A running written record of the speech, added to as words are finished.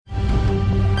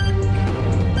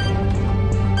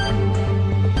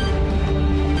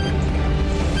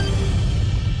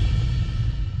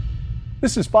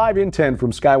This is 5 in 10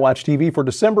 from Skywatch TV for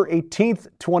December 18th,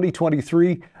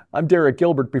 2023. I'm Derek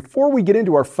Gilbert. Before we get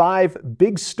into our 5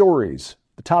 big stories,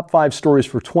 the top 5 stories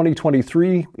for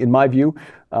 2023, in my view,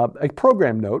 a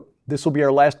program note. This will be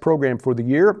our last program for the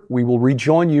year. We will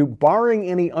rejoin you, barring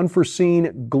any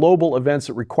unforeseen global events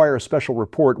that require a special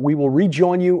report. We will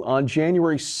rejoin you on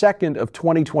January 2nd of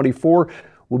 2024.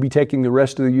 We'll be taking the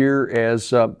rest of the year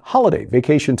as holiday,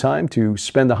 vacation time to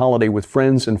spend the holiday with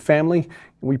friends and family.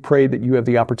 And we pray that you have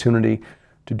the opportunity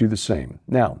to do the same.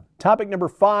 Now, topic number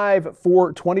 5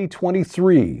 for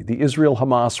 2023, the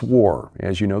Israel-Hamas war.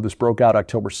 As you know, this broke out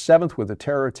October 7th with a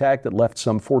terror attack that left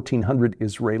some 1,400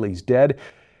 Israelis dead.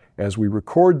 As we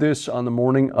record this on the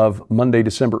morning of Monday,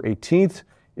 December 18th,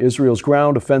 Israel's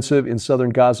ground offensive in southern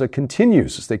Gaza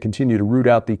continues as they continue to root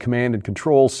out the command and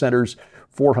control centers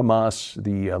for Hamas,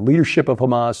 the leadership of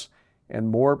Hamas, and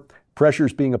more.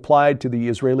 Pressures being applied to the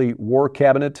Israeli war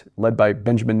cabinet led by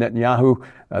Benjamin Netanyahu,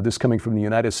 this coming from the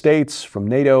United States, from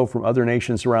NATO, from other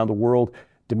nations around the world,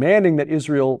 demanding that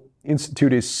Israel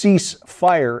institute a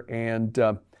ceasefire and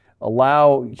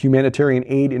allow humanitarian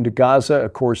aid into Gaza.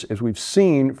 Of course, as we've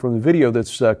seen from the video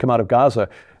that's come out of Gaza,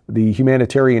 the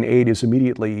humanitarian aid is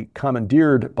immediately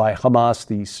commandeered by Hamas.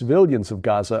 The civilians of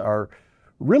Gaza are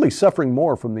really suffering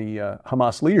more from the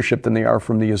Hamas leadership than they are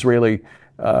from the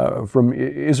from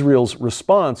Israel's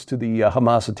response to the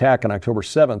Hamas attack on October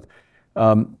 7th.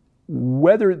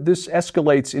 Whether this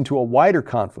escalates into a wider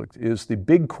conflict is the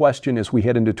big question as we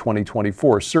head into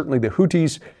 2024. Certainly the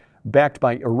Houthis, backed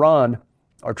by Iran,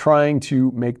 are trying to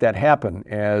make that happen.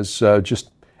 As just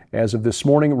as of this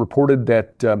morning, reported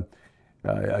that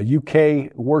a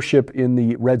UK warship in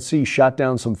the Red Sea shot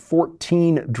down some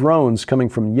 14 drones coming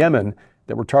from Yemen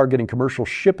that were targeting commercial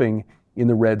shipping in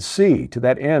the Red Sea. To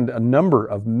that end, a number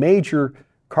of major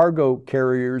cargo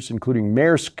carriers, including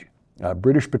Maersk,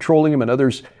 British Petroleum, and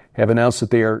others, have announced that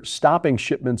they are stopping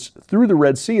shipments through the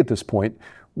Red Sea at this point,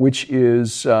 which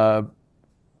is, that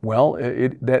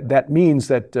means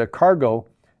that cargo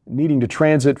needing to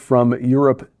transit from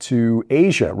Europe to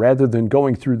Asia rather than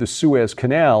going through the Suez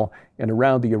Canal and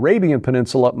around the Arabian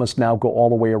Peninsula must now go all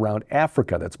the way around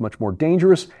Africa. That's much more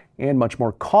dangerous and much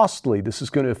more costly. This is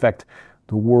going to affect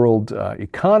the world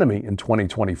economy in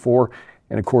 2024.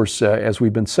 And of course, as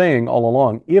we've been saying all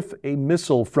along, if a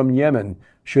missile from Yemen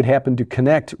should happen to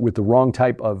connect with the wrong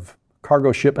type of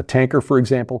cargo ship, a tanker, for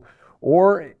example,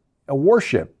 or a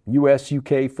warship, US,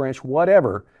 UK, French,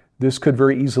 whatever, this could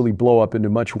very easily blow up into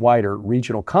much wider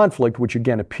regional conflict, which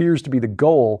again appears to be the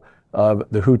goal of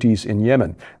the Houthis in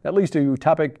Yemen. That leads to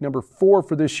topic number 4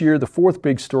 for this year, the 4th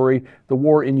big story, the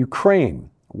war in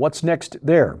Ukraine. What's next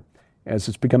there? As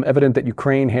it's become evident that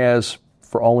Ukraine has,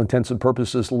 for all intents and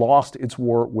purposes, lost its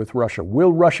war with Russia.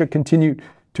 Will Russia continue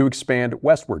to expand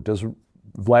westward? Does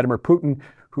Vladimir Putin,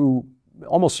 who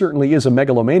almost certainly is a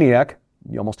megalomaniac,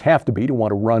 you almost have to be to want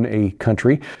to run a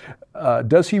country,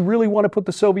 does he really want to put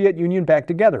the Soviet Union back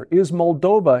together? Is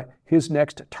Moldova his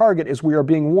next target, as we are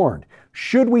being warned?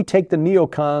 Should we take the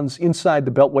neocons inside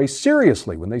the Beltway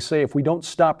seriously when they say if we don't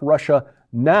stop Russia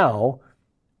now,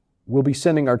 we'll be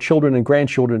sending our children and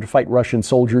grandchildren to fight Russian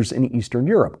soldiers in Eastern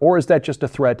Europe? Or is that just a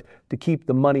threat to keep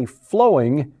the money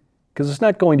flowing? Because it's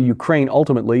not going to Ukraine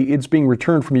ultimately. It's being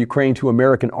returned from Ukraine to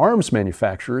American arms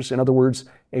manufacturers. In other words,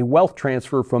 a wealth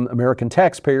transfer from American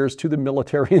taxpayers to the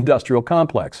military-industrial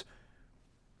complex.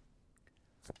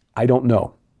 I don't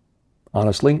know.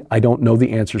 Honestly, I don't know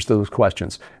the answers to those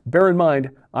questions. Bear in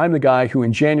mind, I'm the guy who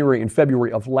in January and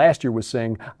February of last year was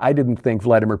saying I didn't think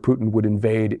Vladimir Putin would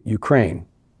invade Ukraine.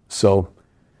 So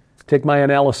take my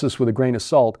analysis with a grain of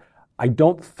salt. I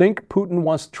don't think Putin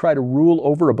wants to try to rule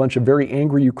over a bunch of very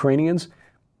angry Ukrainians.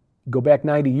 Go back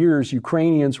 90 years,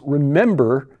 Ukrainians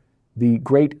remember the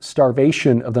great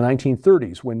starvation of the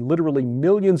 1930s, when literally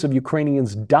millions of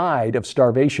Ukrainians died of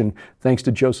starvation thanks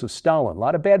to Joseph Stalin. A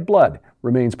lot of bad blood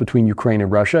remains between Ukraine and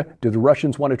Russia. Do the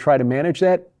Russians want to try to manage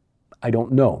that? I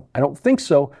don't know. I don't think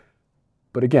so.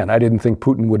 But again, I didn't think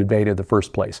Putin would invade in the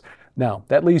first place. Now,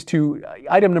 that leads to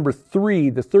item number 3,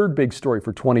 the 3rd big story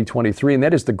for 2023, and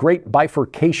that is the great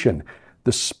bifurcation,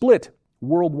 the split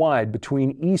worldwide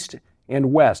between East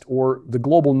and West, or the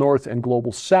global North and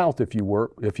global South, if you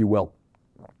will.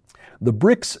 The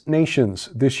BRICS nations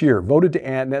this year voted to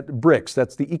add, BRICS,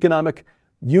 that's the economic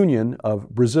union of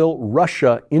Brazil,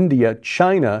 Russia, India,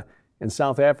 China, and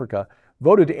South Africa,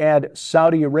 voted to add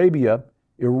Saudi Arabia,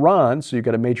 Iran, so you've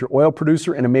got a major oil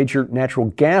producer and a major natural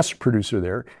gas producer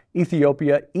there,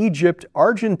 Ethiopia, Egypt,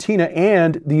 Argentina,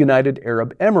 and the United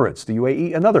Arab Emirates, the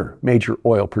UAE, another major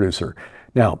oil producer.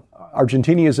 Now,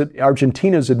 Argentina's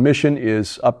admission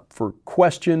is up for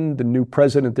question. The new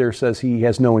president there says he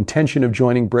has no intention of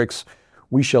joining BRICS.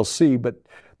 we shall see. But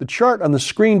the chart on the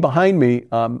screen behind me,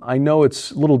 I know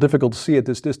it's a little difficult to see at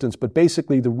this distance, but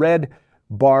basically the red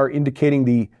bar indicating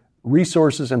the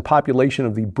resources and population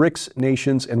of the BRICS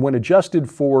nations, and when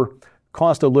adjusted for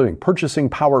cost of living, purchasing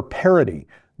power parity,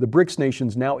 the BRICS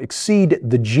nations now exceed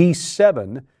the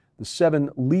G7, the 7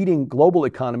 leading global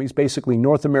economies, basically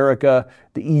North America,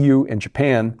 the EU, and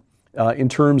Japan, in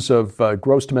terms of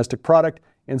gross domestic product,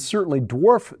 and certainly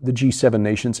dwarf the G7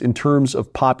 nations in terms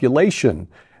of population.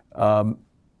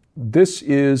 This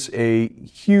is a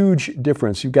huge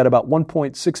difference. You've got about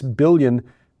 1.6 billion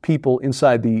people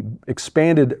inside the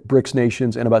expanded BRICS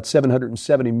nations and about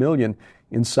 770 million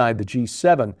inside the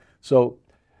G7. So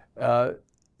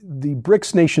the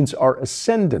BRICS nations are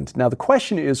ascendant. Now, the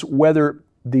question is whether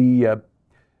the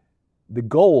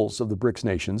goals of the BRICS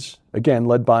nations, again,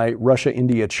 led by Russia,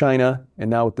 India, China, and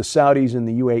now with the Saudis and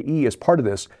the UAE as part of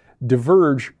this,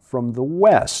 diverge from the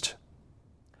West.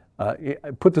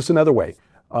 Put this another way.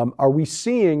 Are we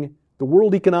seeing the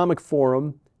World Economic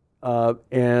Forum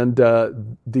and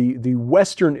the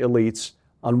Western elites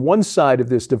on one side of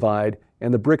this divide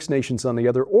and the BRICS nations on the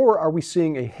other, or are we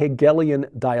seeing a Hegelian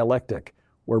dialectic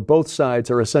where both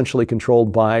sides are essentially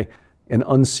controlled by an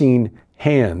unseen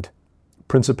hand,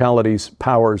 principalities,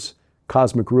 powers,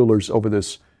 cosmic rulers over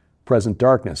this present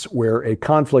darkness, where a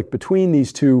conflict between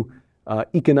these two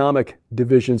economic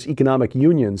divisions, economic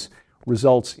unions,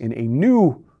 results in a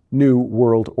new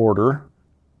world order,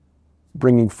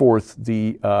 bringing forth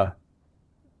the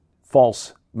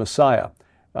false Messiah.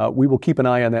 We will keep an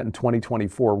eye on that in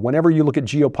 2024. Whenever you look at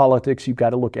geopolitics, you've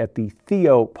got to look at the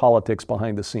theopolitics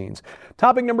behind the scenes.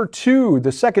 Topic number 2,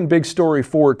 the second big story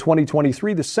for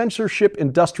 2023, the censorship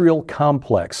industrial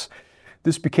complex.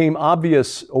 This became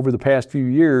obvious over the past few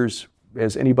years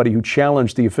as anybody who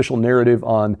challenged the official narrative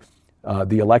on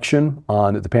the election,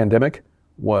 on the pandemic,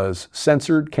 was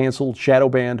censored, canceled, shadow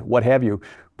banned, what have you.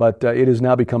 But it has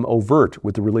now become overt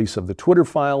with the release of the Twitter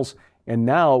files, and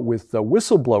now with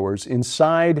whistleblowers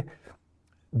inside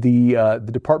the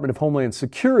Department of Homeland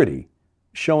Security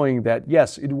showing that,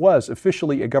 yes, it was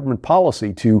officially a government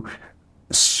policy to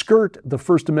skirt the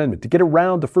First Amendment, to get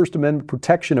around the First Amendment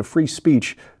protection of free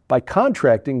speech by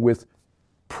contracting with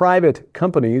private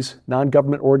companies,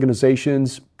 non-government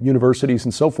organizations, universities,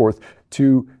 and so forth,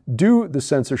 to do the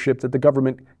censorship that the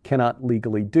government cannot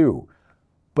legally do.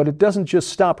 But it doesn't just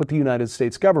stop with the United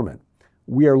States government.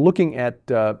 We are looking at,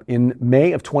 in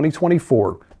May of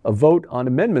 2024, a vote on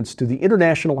amendments to the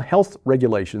international health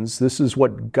regulations. This is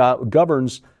what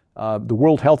governs the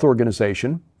World Health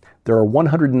Organization. There are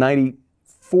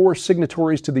 194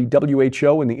 signatories to the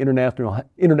WHO and the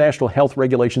international health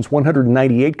regulations,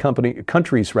 198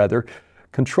 countries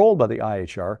controlled by the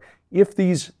IHR. If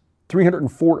these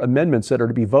 304 amendments that are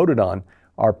to be voted on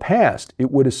are passed, it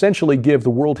would essentially give the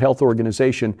World Health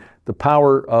Organization the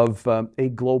power of a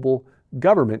global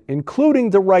government, including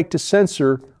the right to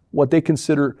censor what they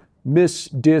consider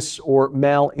dis, or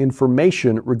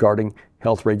malinformation regarding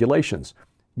health regulations.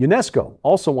 UNESCO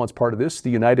also wants part of this. The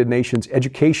United Nations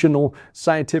Educational,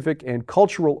 Scientific, and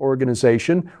Cultural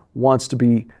Organization wants to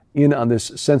be in on this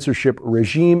censorship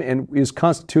regime and is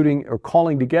constituting or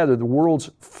calling together the world's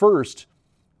first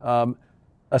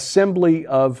assembly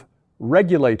of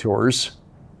regulators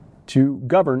to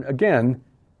govern, again,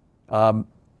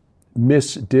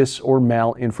 dis, or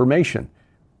malinformation.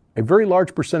 A very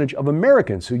large percentage of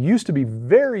Americans who used to be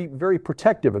very, very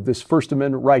protective of this First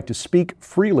Amendment right to speak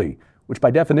freely, which by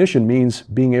definition means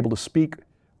being able to speak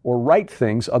or write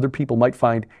things other people might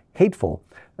find hateful.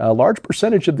 A large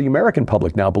percentage of the American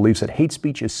public now believes that hate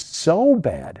speech is so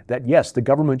bad that, yes, the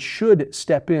government should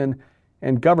step in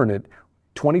and govern it.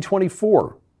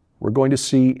 2024, we're going to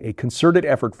see a concerted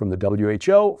effort from the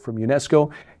WHO, from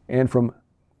UNESCO, and from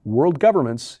world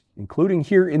governments, including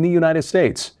here in the United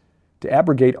States, to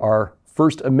abrogate our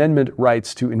First Amendment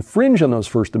rights, to infringe on those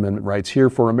First Amendment rights here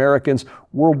for Americans.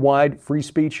 Worldwide free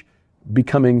speech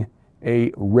becoming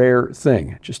a rare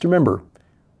thing. Just remember,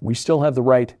 we still have the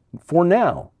right, for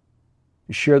now,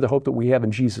 to share the hope that we have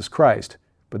in Jesus Christ,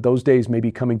 but those days may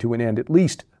be coming to an end, at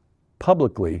least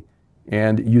publicly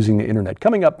and using the internet.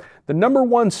 Coming up, the number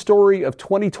one story of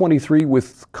 2023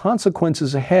 with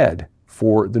consequences ahead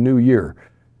for the new year.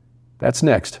 That's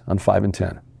next on 5 and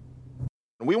 10.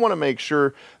 We want to make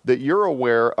sure that you're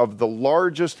aware of the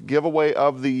largest giveaway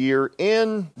of the year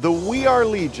in the We Are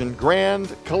Legion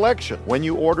Grand Collection. When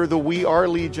you order the We Are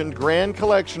Legion Grand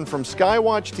Collection from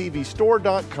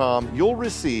SkywatchTVStore.com, you'll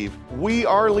receive We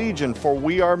Are Legion for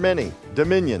We Are Many,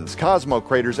 Dominions,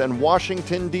 Cosmocraters, and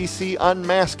Washington, D.C.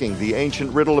 unmasking the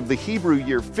ancient riddle of the Hebrew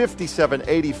year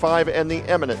 5785 and the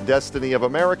eminent destiny of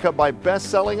America by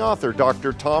best-selling author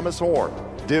Dr. Thomas Horn.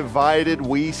 Divided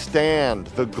We Stand,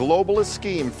 the globalist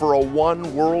scheme for a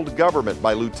one-world government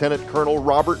by Lieutenant Colonel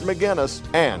Robert McGinnis,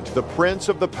 and The Prince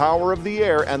of the Power of the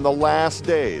Air and the Last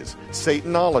Days,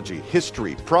 Satanology,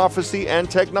 History, Prophecy, and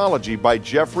Technology by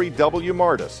Jeffrey W.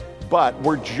 Martis. But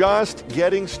we're just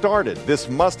getting started. This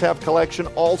must-have collection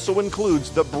also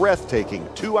includes the breathtaking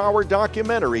 2-hour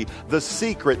documentary, The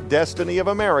Secret Destiny of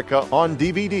America, on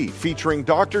DVD, featuring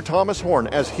Dr. Thomas Horn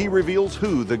as he reveals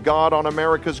who the God on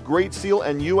America's Great Seal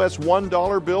and U.S.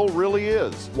 $1 bill really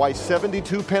is, why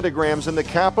 72 pentagrams in the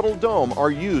Capitol Dome are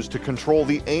used to control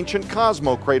the ancient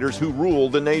cosmocraters who rule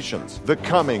the nations, the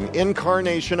coming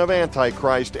incarnation of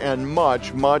Antichrist, and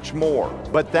much, much more.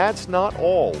 But that's not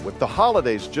all. With the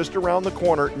holidays just around the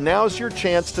corner, now's your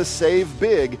chance to save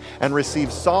big and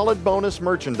receive solid bonus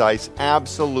merchandise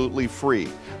absolutely free.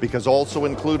 Because also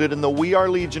included in the We Are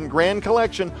Legion Grand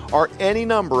Collection are any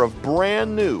number of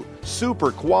brand new,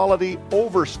 super quality,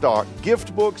 overstock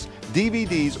gift books,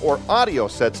 DVDs, or audio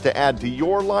sets to add to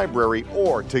your library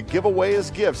or to give away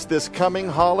as gifts this coming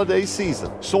holiday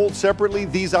season. Sold separately,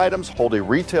 these items hold a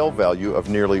retail value of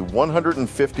nearly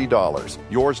 $150.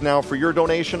 Yours now for your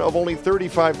donation of only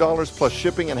 $35 plus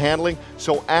shipping and handling,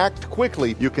 so act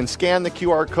quickly. You can scan the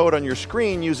QR code on your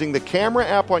screen using the camera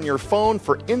app on your phone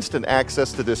for instant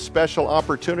access to this special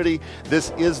opportunity.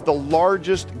 This is the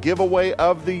largest giveaway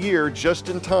of the year, just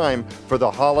in time for the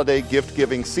holiday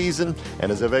gift-giving season, and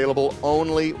is available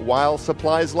only while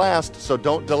supplies last, so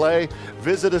don't delay.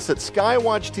 Visit us at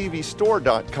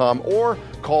skywatchtvstore.com or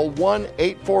call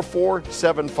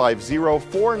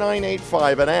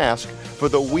 1-844-750-4985 and ask for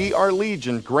the We Are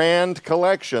Legion Grand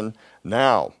Collection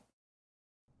now.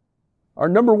 Our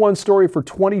number one story for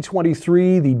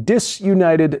 2023, the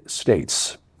disunited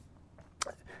states.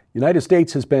 The United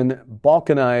States has been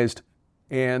balkanized,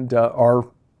 and our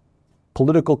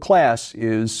political class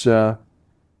is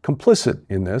complicit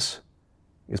in this.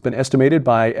 It's been estimated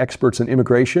by experts in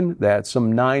immigration that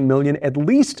some 9 million, at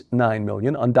least 9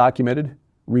 million undocumented,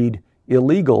 read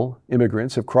illegal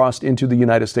immigrants have crossed into the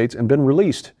United States and been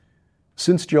released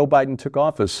since Joe Biden took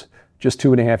office just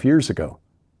 2.5 years ago.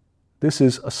 This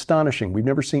is astonishing. We've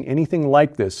never seen anything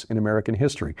like this in American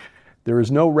history. There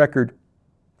is no record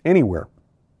anywhere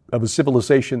of a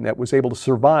civilization that was able to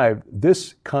survive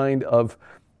this kind of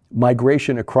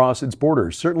migration across its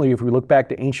borders. Certainly, if we look back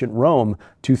to ancient Rome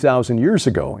 2,000 years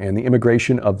ago and the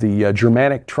immigration of the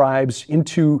Germanic tribes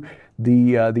into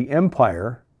the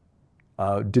empire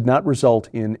did not result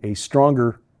in a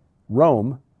stronger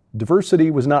Rome. Diversity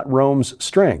was not Rome's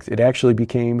strength. It actually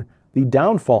became the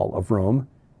downfall of Rome,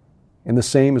 and the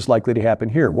same is likely to happen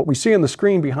here. What we see on the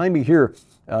screen behind me here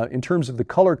in terms of the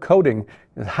color coding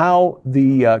is how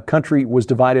the country was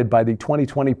divided by the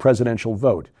 2020 presidential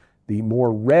vote. The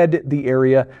more red the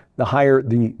area, the higher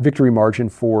the victory margin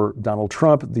for Donald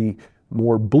Trump. The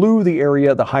more blue the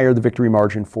area, the higher the victory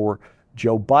margin for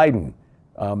Joe Biden.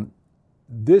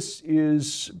 This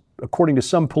is, according to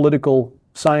some political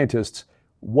scientists,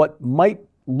 what might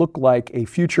look like a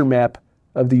future map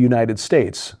of the United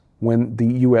States when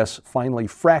the U.S. finally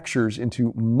fractures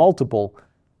into multiple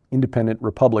independent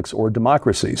republics or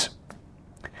democracies.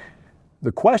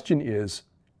 The question is,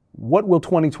 what will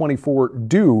 2024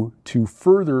 do to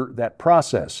further that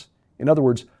process? In other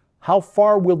words, how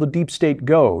far will the deep state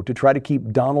go to try to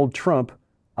keep Donald Trump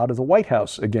out of the White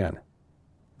House again?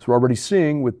 As we're already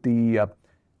seeing with the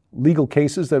legal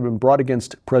cases that have been brought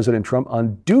against President Trump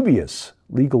on dubious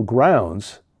legal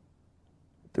grounds,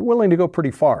 they're willing to go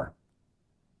pretty far.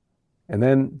 And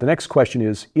then the next question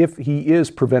is, if he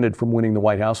is prevented from winning the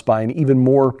White House by an even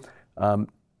more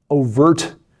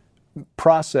overt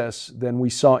process than we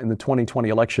saw in the 2020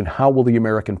 election, how will the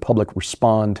American public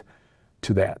respond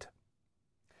to that?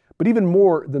 But even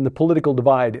more than the political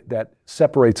divide that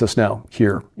separates us now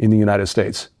here in the United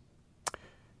States,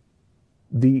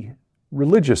 the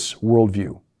religious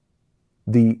worldview,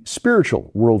 the spiritual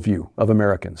worldview of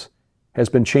Americans has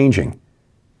been changing.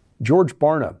 George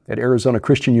Barna at Arizona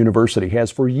Christian University has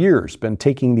for years been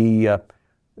taking the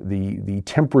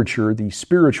temperature, the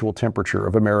spiritual temperature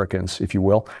of Americans, if you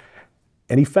will,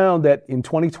 and he found that in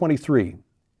 2023,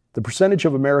 the percentage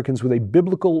of Americans with a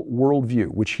biblical worldview,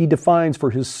 which he defines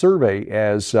for his survey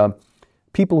as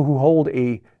people who hold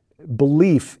a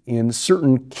belief in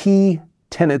certain key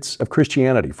tenets of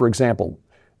Christianity. For example,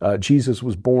 Jesus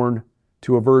was born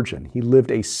to a virgin. He lived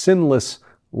a sinless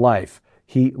life.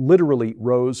 He literally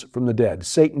rose from the dead.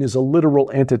 Satan is a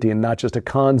literal entity and not just a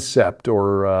concept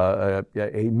or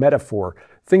a metaphor.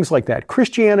 things like that.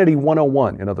 Christianity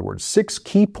 101, in other words, 6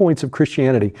 key points of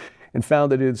Christianity, and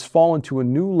found that it has fallen to a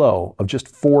new low of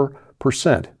just 4%.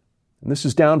 And this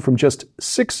is down from just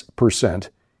 6%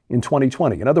 in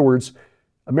 2020. In other words,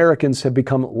 Americans have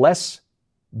become less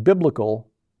biblical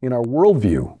in our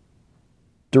worldview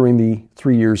during the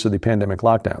 3 years of the pandemic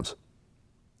lockdowns.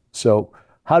 So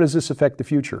how does this affect the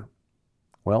future?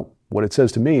 Well, what it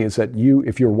says to me is that you,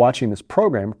 if you're watching this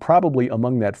program, probably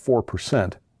among that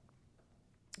 4%.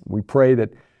 We pray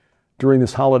that during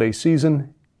this holiday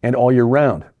season and all year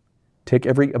round, take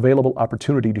every available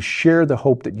opportunity to share the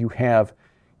hope that you have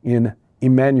in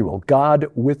Emmanuel, God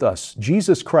with us,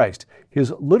 Jesus Christ,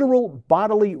 his literal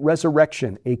bodily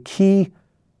resurrection, a key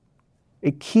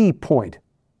point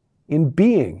in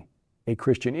being a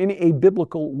Christian, in a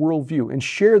biblical worldview, and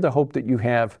share the hope that you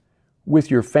have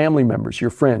with your family members, your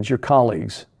friends, your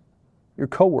colleagues, your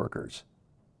coworkers.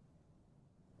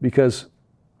 Because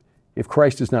if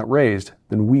Christ is not raised,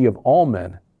 then we of all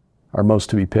men are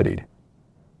most to be pitied.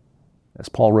 As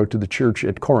Paul wrote to the church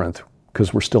at Corinth,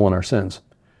 because we're still in our sins.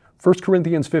 1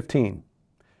 Corinthians 15,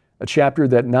 a chapter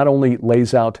that not only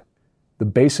lays out the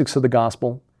basics of the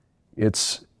gospel,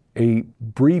 it's a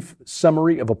brief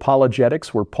summary of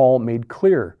apologetics where Paul made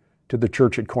clear to the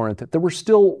church at Corinth that there were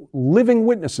still living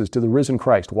witnesses to the risen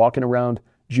Christ walking around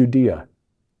Judea.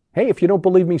 Hey, if you don't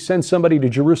believe me, send somebody to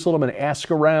Jerusalem and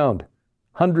ask around.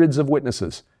 Hundreds of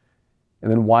witnesses.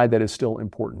 And then why that is still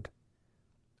important.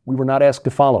 We were not asked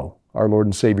to follow our Lord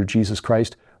and Savior Jesus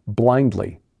Christ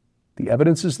blindly. The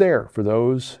evidence is there for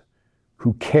those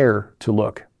who care to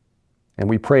look. And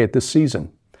we pray at this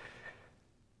season,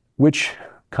 which,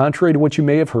 contrary to what you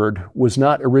may have heard, was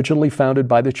not originally founded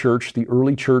by the church, the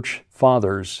early church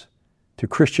fathers, to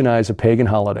Christianize a pagan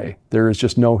holiday. There is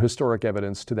just no historic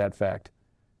evidence to that fact.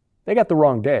 They got the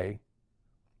wrong day,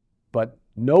 but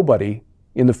nobody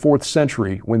in the 4th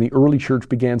century, when the early church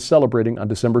began celebrating on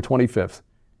December 25th,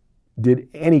 did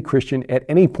any Christian at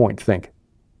any point think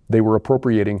they were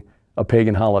appropriating a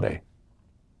pagan holiday.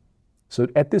 So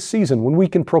at this season, when we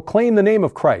can proclaim the name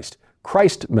of Christ,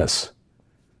 Christmas,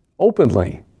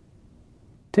 openly,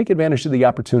 take advantage of the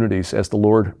opportunities as the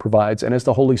Lord provides and as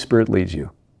the Holy Spirit leads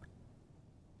you.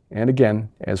 And again,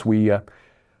 as we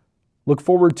look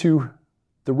forward to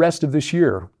the rest of this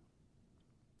year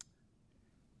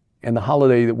and the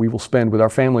holiday that we will spend with our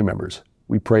family members,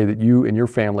 we pray that you and your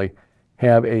family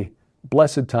have a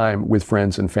blessed time with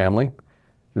friends and family.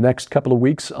 The next couple of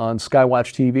weeks on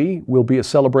Skywatch TV will be a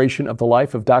celebration of the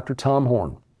life of Dr. Tom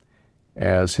Horn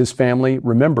as his family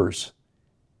remembers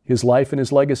his life and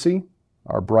his legacy.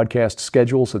 Our broadcast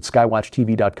schedules at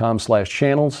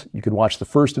skywatchtv.com/channels. You can watch the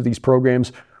first of these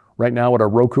programs right now at our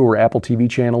Roku or Apple TV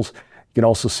channels. You can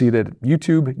also see that at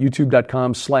YouTube,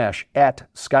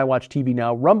 youtube.com/@SkywatchTV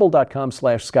now,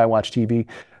 rumble.com/SkywatchTV,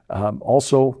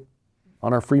 also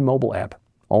on our free mobile app.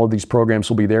 All of these programs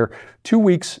will be there. 2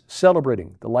 weeks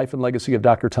celebrating the life and legacy of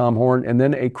Dr. Tom Horn, and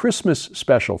then a Christmas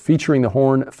special featuring the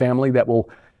Horn family that will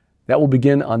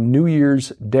begin on New Year's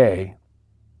Day.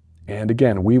 And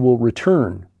again, we will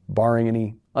return, barring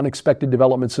any unexpected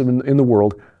developments in the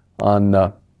world, on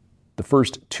the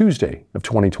first Tuesday of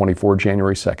 2024,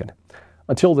 January 2nd.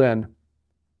 Until then,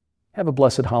 have a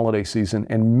blessed holiday season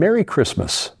and Merry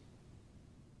Christmas.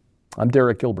 I'm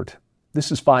Derek Gilbert.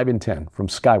 This is 5 in 10 from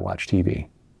Skywatch TV.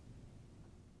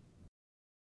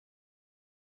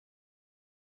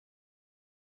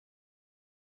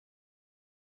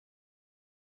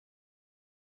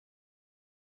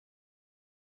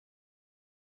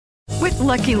 With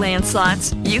Lucky Land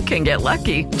Slots, you can get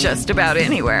lucky just about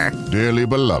anywhere. Dearly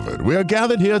beloved, we are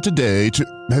gathered here today to...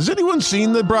 Has anyone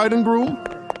seen the bride and groom?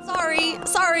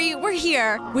 Sorry, we're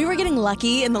here. We were getting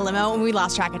lucky in the limo and we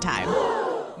lost track of time.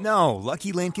 No,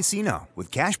 Lucky Land Casino, with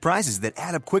cash prizes that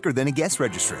add up quicker than a guest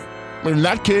registry. In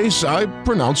that case, I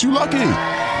pronounce you lucky.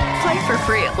 Play for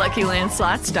free at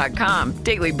LuckyLandSlots.com.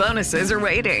 Daily bonuses are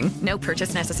waiting. No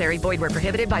purchase necessary. Void where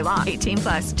prohibited by law.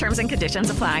 18+. Terms and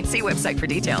conditions apply. See website for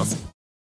details.